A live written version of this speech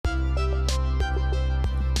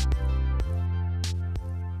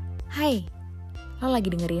Hai, lo lagi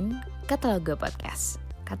dengerin Kata Lo Gue Podcast.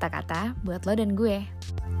 Kata-kata buat lo dan gue.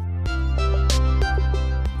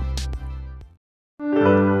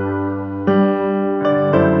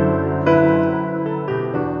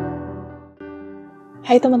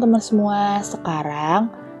 Hai teman-teman semua, sekarang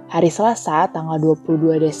hari Selasa tanggal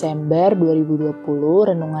 22 Desember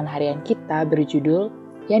 2020, renungan harian kita berjudul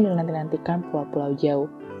yang dinanti-nantikan pulau-pulau jauh.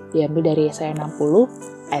 Diambil dari Yesaya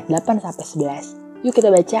 60 ayat 8-11. Yuk kita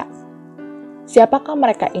baca. Siapakah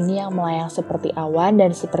mereka ini yang melayang seperti awan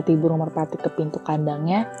dan seperti burung merpati ke pintu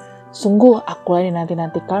kandangnya? Sungguh akulah yang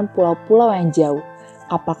dinanti-nantikan pulau-pulau yang jauh.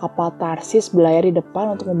 Kapal-kapal Tarsis berlayar di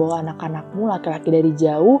depan untuk membawa anak-anakmu laki-laki dari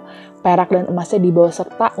jauh, perak dan emasnya dibawa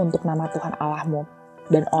serta untuk nama Tuhan Allahmu.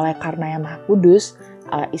 Dan oleh karena yang Maha Kudus,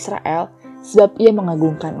 Allah Israel, sebab ia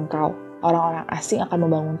mengagungkan engkau. Orang-orang asing akan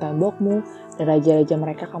membangun tembokmu, dan raja-raja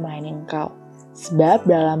mereka akan melayani engkau. Sebab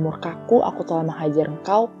dalam murkaku aku telah menghajar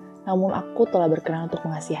engkau, namun aku telah berkenan untuk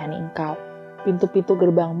mengasihani engkau. Pintu-pintu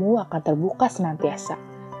gerbangmu akan terbuka senantiasa,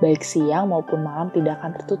 baik siang maupun malam tidak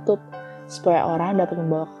akan tertutup, supaya orang dapat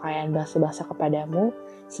membawa kekayaan bangsa-bangsa kepadamu,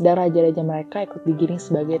 sedang raja-raja mereka ikut digiring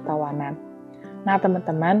sebagai tawanan. Nah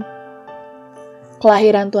teman-teman,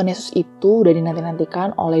 kelahiran Tuhan Yesus itu udah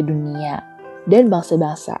dinanti-nantikan oleh dunia dan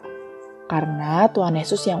bangsa-bangsa. Karena Tuhan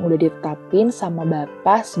Yesus yang udah ditetapin sama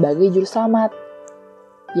Bapa sebagai juru selamat,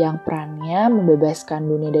 yang perannya membebaskan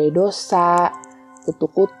dunia dari dosa,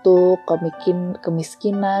 kutuk-kutuk,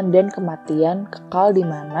 kemiskinan, dan kematian kekal di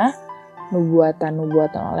mana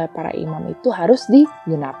nubuatan-nubuatan oleh para imam itu harus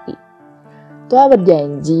digenapi. Tuhan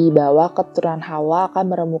berjanji bahwa keturunan Hawa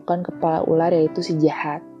akan meremukkan kepala ular yaitu si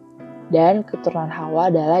jahat. Dan keturunan Hawa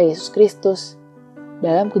adalah Yesus Kristus.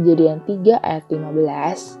 Dalam Kejadian 3 ayat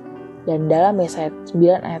 15 dan dalam Yesaya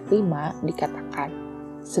 9 ayat 5 dikatakan,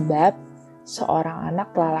 sebab seorang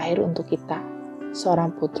anak telah lahir untuk kita, seorang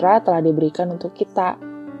putra telah diberikan untuk kita,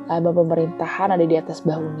 lambang pemerintahan ada di atas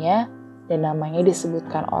bahunya, dan namanya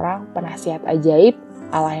disebutkan orang penasihat ajaib,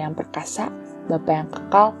 Allah yang perkasa, Bapa yang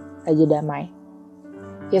kekal, Raja damai.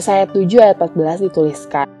 Yesaya 7 ayat 14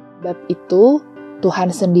 dituliskan, bab itu Tuhan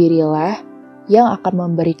sendirilah yang akan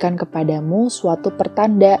memberikan kepadamu suatu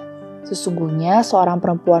pertanda. Sesungguhnya seorang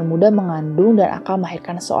perempuan muda mengandung dan akan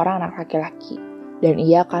melahirkan seorang anak laki-laki, dan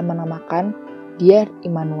ia akan menamakan dia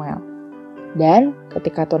Immanuel. Dan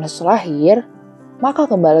ketika Tuhan Yesus lahir, maka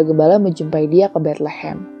gembala-gembala menjumpai dia ke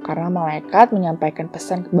Bethlehem, karena malaikat menyampaikan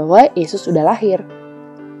pesan bahwa Yesus sudah lahir.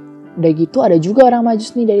 Udah gitu ada juga orang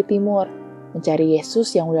Majus nih dari timur, mencari Yesus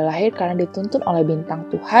yang udah lahir karena dituntun oleh bintang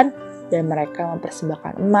Tuhan, dan mereka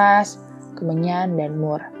mempersembahkan emas, kemenyan, dan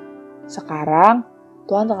mur. Sekarang,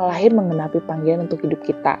 Tuhan telah lahir menggenapi panggilan untuk hidup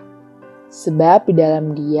kita. Sebab di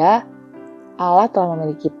dalam Dia, Allah telah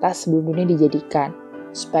memilih kita sebelum dunia dijadikan,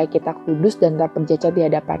 supaya kita kudus dan tak bercacat di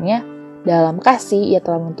hadapannya. Dalam kasih, Ia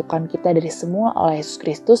telah menentukan kita dari semua oleh Yesus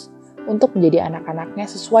Kristus untuk menjadi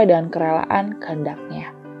anak-anaknya sesuai dengan kerelaan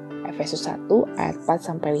kehendak-Nya. Efesus 1 ayat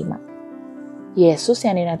 4-5. Yesus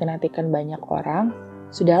yang dinanti-nantikan banyak orang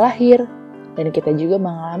sudah lahir, dan kita juga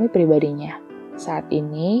mengalami pribadinya. Saat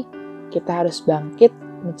ini, kita harus bangkit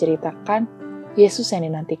menceritakan Yesus yang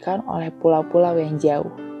dinantikan oleh pulau-pulau yang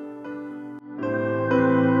jauh.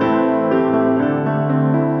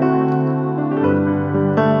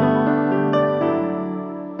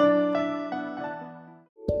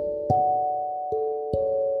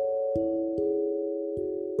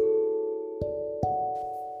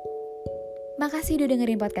 Makasih udah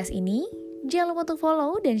dengerin podcast ini. Jangan lupa untuk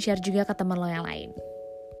follow dan share juga ke teman lo yang lain.